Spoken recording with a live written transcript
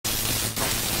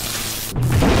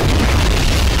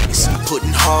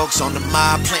hogs on the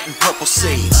mob planting purple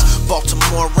seeds.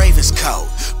 Baltimore Ravens code,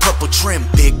 purple trim,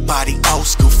 big body, old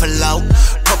school flow.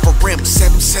 Purple rim,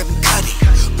 7-7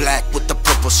 cutty, black with the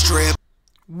purple strip.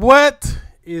 What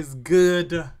is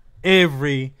good,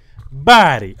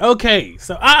 everybody? Okay,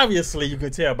 so obviously you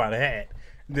can tell by the hat,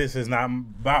 this is not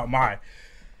about my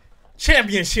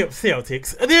championship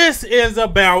Celtics. This is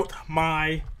about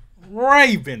my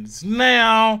Ravens.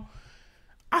 Now,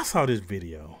 I saw this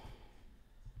video.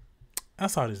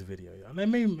 Y'all. Let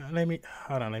me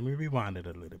hold on. Let me rewind it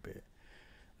a little bit.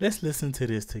 Let's listen to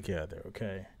this together,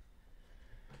 okay?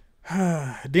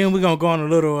 Then we're gonna go on a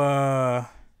little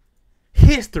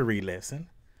history lesson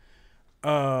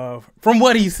from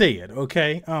what he said,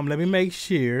 okay? Let me make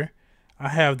sure I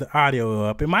have the audio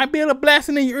up. It might be a little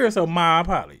blasting in your ear, so my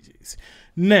apologies.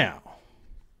 Now,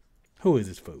 who is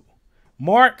this fool?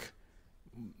 Mark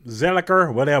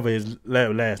Zeliker, whatever his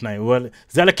last name was.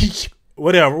 Zeliker,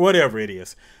 whatever it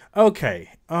is. Okay.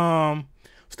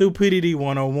 Stupidity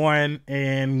 101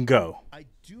 and go. I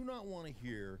do not want to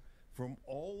hear from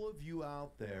all of you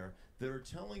out there that are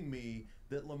telling me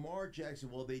that Lamar Jackson,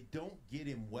 well, they don't get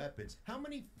him weapons. How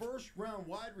many first-round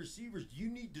wide receivers do you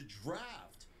need to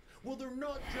draft? Well, they're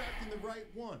not drafting the right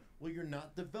one. Well, you're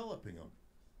not developing them.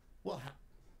 Well,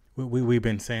 we've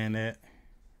been saying that.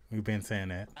 We've been saying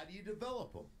that. How do you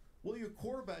develop them? Well, your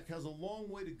quarterback has a long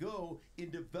way to go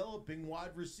in developing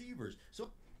wide receivers.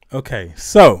 So, okay,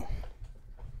 so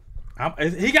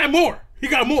he got more. He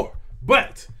got more.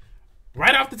 But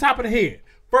right off the top of the head,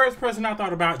 first person I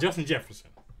thought about, Justin Jefferson.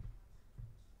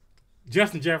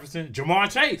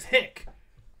 Jamar Chase, heck.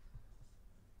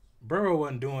 Burrow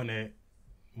wasn't doing that,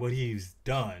 what he's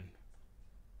done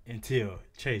until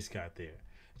Chase got there.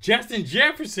 Justin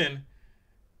Jefferson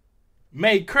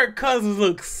made Kirk Cousins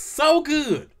look so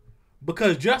good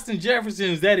because Justin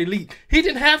Jefferson is that elite. He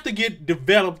didn't have to get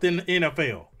developed in the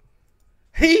NFL.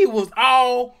 He was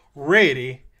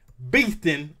already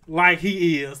beasting like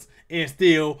he is and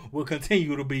still will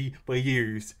continue to be for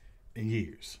years and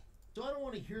years. So I don't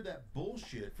want to hear that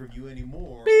bullshit from you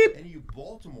anymore. Beep. And you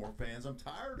Baltimore fans, I'm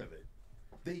tired of it.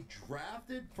 They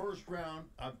drafted first round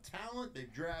of talent. They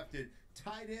drafted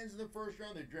tight ends in the first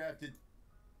round. They drafted.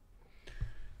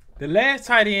 The last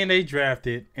tight end they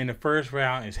drafted in the first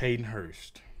round is Hayden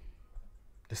Hurst.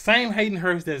 The same Hayden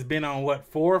Hurst that's been on, what,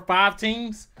 4 or 5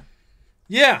 teams?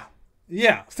 Yeah.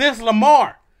 Since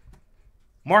Lamar.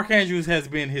 Mark Andrews has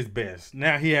been his best.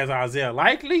 Now he has Isaiah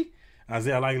Likely.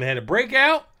 Isaiah Likely had a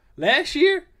breakout last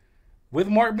year with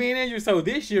Mark being injured. So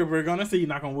this year we're going to see,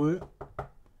 knock on wood,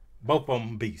 both of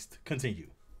them beast. Continue.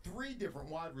 3 different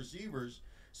wide receivers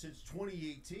since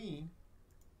 2018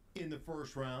 in the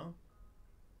first round.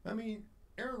 I mean,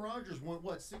 Aaron Rodgers went,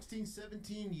 what, 16,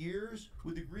 17 years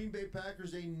with the Green Bay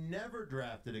Packers. They never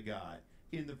drafted a guy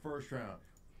in the first round,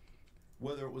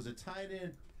 whether it was a tight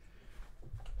end.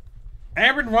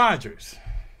 Aaron Rodgers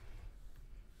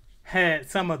had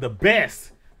some of the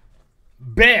best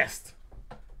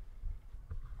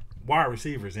wide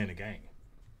receivers in the game.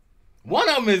 One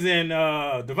of them is in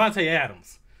Devontae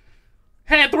Adams.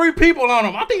 Had 3 people on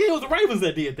him. I think it was the Ravens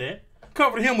that did that.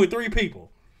 Covered him with 3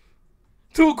 people.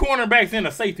 2 cornerbacks and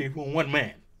a safety for 1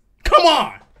 man. Come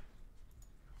on!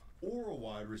 Or a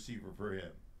wide receiver for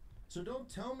him. So don't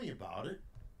tell me about it.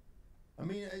 I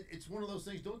mean, it's one of those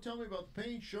things. Don't tell me about the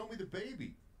pain. Show me the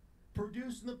baby.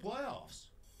 Produce in the playoffs.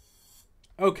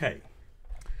 Okay.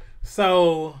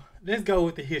 So, let's go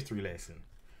with the history lesson.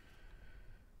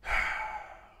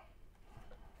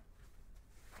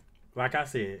 Like I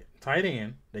said, tight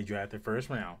end, they drafted first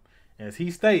round. As he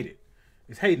stated,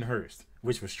 it's Hayden Hurst,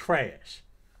 which was trash.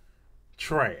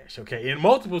 Okay? And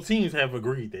multiple teams have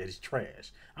agreed that it's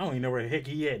trash. I don't even know where the heck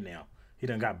he at now. He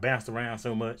done got bounced around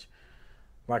so much.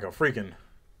 Like a freaking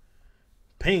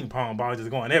ping pong ball just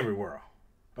going everywhere.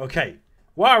 Okay.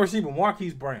 Wide receiver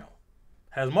Marquise Brown.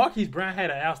 Has Marquise Brown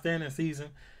had an outstanding season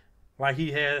like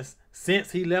he has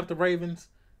since he left the Ravens?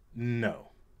 No.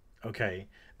 Okay.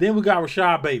 Then we got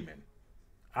Rashad Bateman.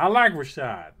 I like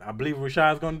Rashad. I believe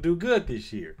Rashad's going to do good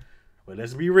this year. But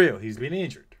let's be real. He's been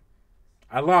injured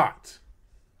a lot.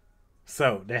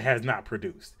 So that has not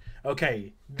produced.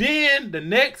 Okay. Then the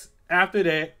next after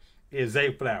that is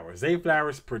Zay Flowers. Zay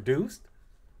Flowers produced.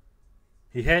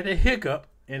 He had a hiccup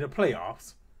in the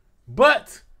playoffs.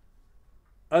 But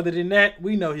other than that,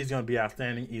 we know he's going to be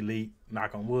outstanding, elite.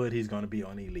 Knock on wood, he's going to be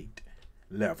on elite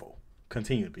level.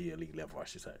 Continue to be elite level, I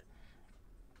should say.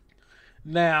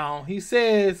 Now, he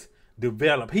says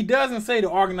develop. He doesn't say the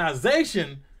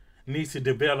organization needs to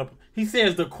develop. He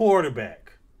says the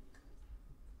quarterback.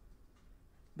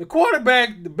 The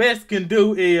quarterback, the best can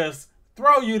do is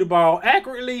throw you the ball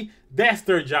accurately, That's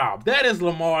their job. That is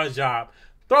Lamar's job.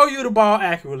 Throw you the ball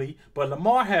accurately, but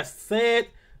Lamar has said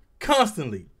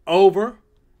constantly, over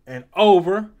and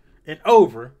over and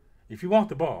over, if you want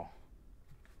the ball,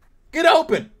 get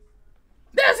open.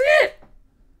 That's it.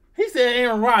 He said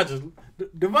Aaron Rodgers,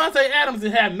 Devontae Adams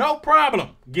had had no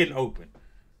problem getting open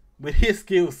with his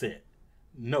skill set.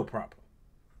 No problem.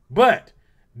 But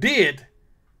did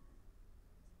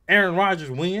Aaron Rodgers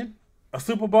win a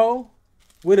Super Bowl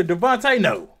with a Devontae?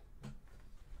 No.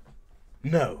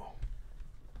 No.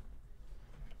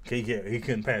 He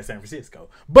couldn't pass San Francisco.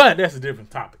 But that's a different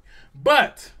topic.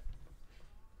 But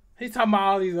he's talking about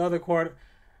all these other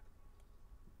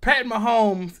Pat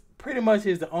Mahomes pretty much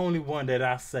is the only one that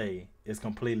I say is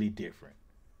completely different.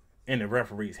 And the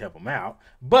referees help him out.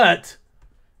 But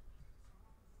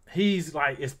he's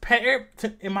like, it's Pat,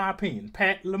 in my opinion,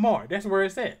 Pat Lamar. That's where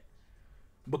it's at.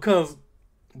 Because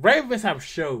Ravens have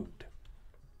showed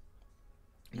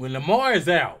when Lamar is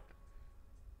out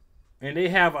and they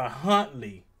have a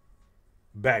Huntley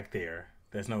back there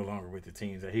that's no longer with the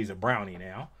team, that he's a Brownie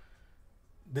now,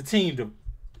 the team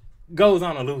goes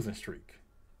on a losing streak,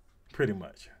 pretty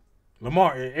much.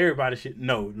 Lamar, everybody should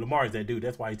know Lamar is that dude.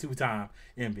 That's why he's 2-time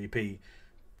MVP,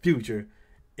 future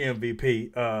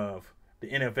MVP of the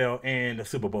NFL and the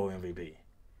Super Bowl MVP.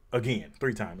 Again,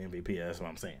 3-time MVP, that's what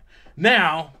I'm saying.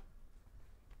 Now,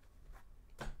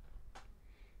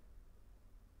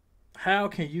 how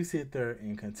can you sit there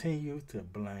and continue to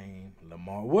blame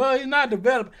Lamar? Well, he's not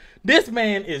developing. This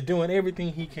man is doing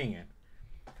everything he can.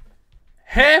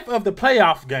 Half of the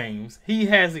playoff games he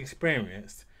has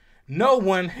experienced, no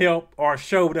one helped or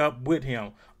showed up with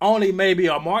him. Only maybe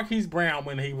a Marquise Brown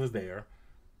when he was there.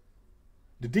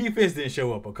 The defense didn't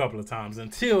show up a couple of times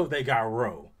until they got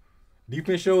rolled.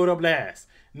 Defense showed up last.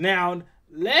 Now,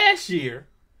 last year,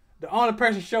 the only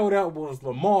person showed up was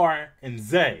Lamar and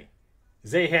Zay.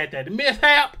 Zay had that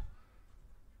mishap.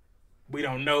 We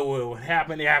don't know what would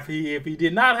happen if he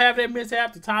did not have that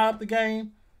mishap to tie up the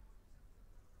game.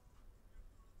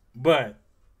 But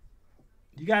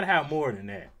you got to have more than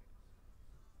that.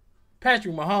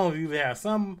 Patrick Mahomes usually has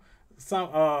some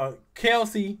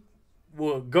Kelsey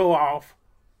will go off,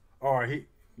 or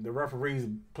the referees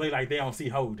play like they don't see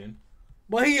holding.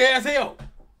 But he has help.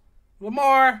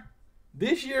 Lamar,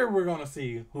 this year we're going to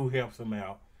see who helps him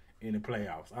out in the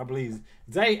playoffs. I believe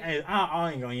Zay,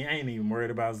 I ain't even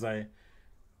worried about Zay.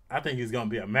 I think it's going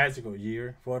to be a magical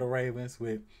year for the Ravens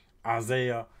with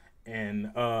Isaiah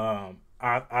and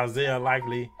Isaiah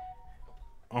likely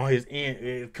on his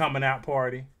coming out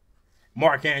party.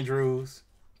 Mark Andrews,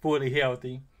 fully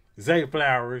healthy. Zay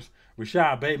Flowers,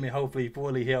 Rashad Bateman, hopefully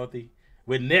fully healthy.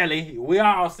 With Nelly, we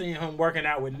all seen him working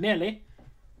out with Nelly.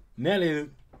 Nelly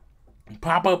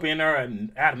pop up in there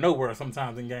and out of nowhere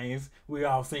sometimes in games. We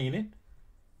all seen it.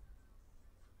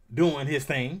 Doing his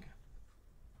thing.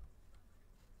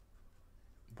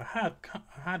 But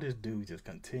how this dude just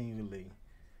continually,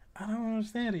 I don't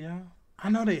understand it, y'all. I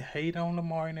know they hate on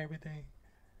Lamar and everything.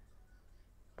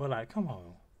 But like, come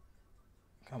on.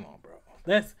 Come on, bro.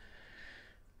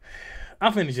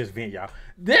 I'm finna just vent, y'all.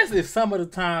 This is some of the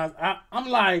times I'm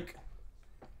like,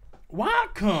 why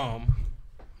come?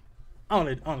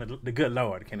 Only the good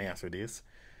Lord can answer this.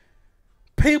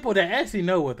 People that actually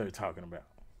know what they're talking about.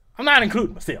 I'm not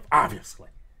including myself, obviously.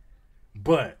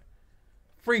 But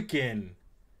freaking,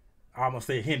 I'm gonna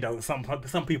say Hendo.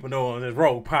 Some people know him as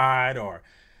Rogue Pod or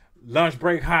Lunch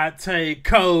Break Hot Take,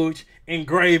 Coach,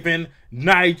 Engraven,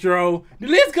 Nitro. The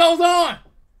list goes on.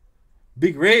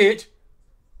 Big Reg,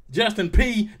 Justin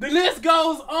P. The list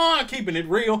goes on. Keeping it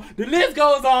real. The list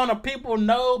goes on of people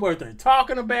know what they're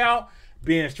talking about.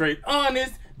 Being straight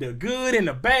honest, the good and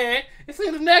the bad. It's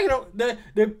in the negative.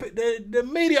 The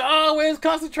media always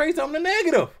concentrates on the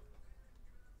negative.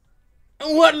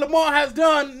 And what Lamar has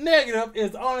done negative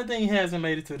is the only thing he hasn't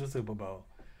made it to the Super Bowl.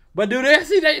 But do they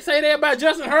say that about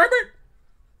Justin Herbert?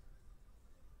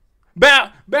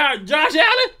 About Josh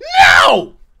Allen?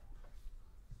 No!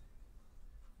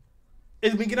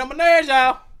 It's been getting on my nerves,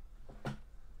 y'all.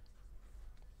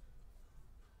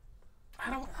 I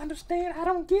don't understand. I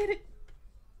don't get it.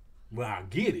 Well, I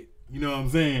get it. You know what I'm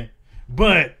saying?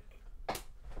 But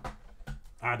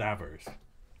I diverse.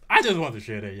 I just want to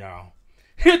share that, y'all.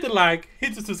 Hit the like,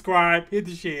 hit the subscribe, hit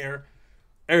the share.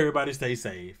 Everybody stay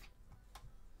safe.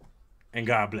 And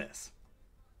God bless.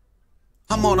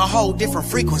 I'm on a whole different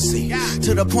frequency.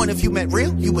 To the point if you met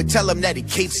real, you would tell him that he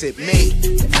keeps it me.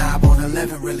 Knob on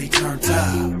 11 really turned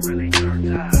up.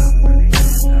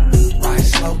 Ride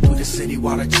slow through the city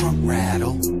while the trunk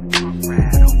rattle.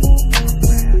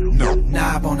 No.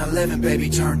 Knob on 11, baby,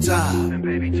 turned up.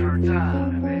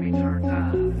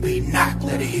 Be knocked,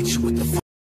 let it hit you with the funk.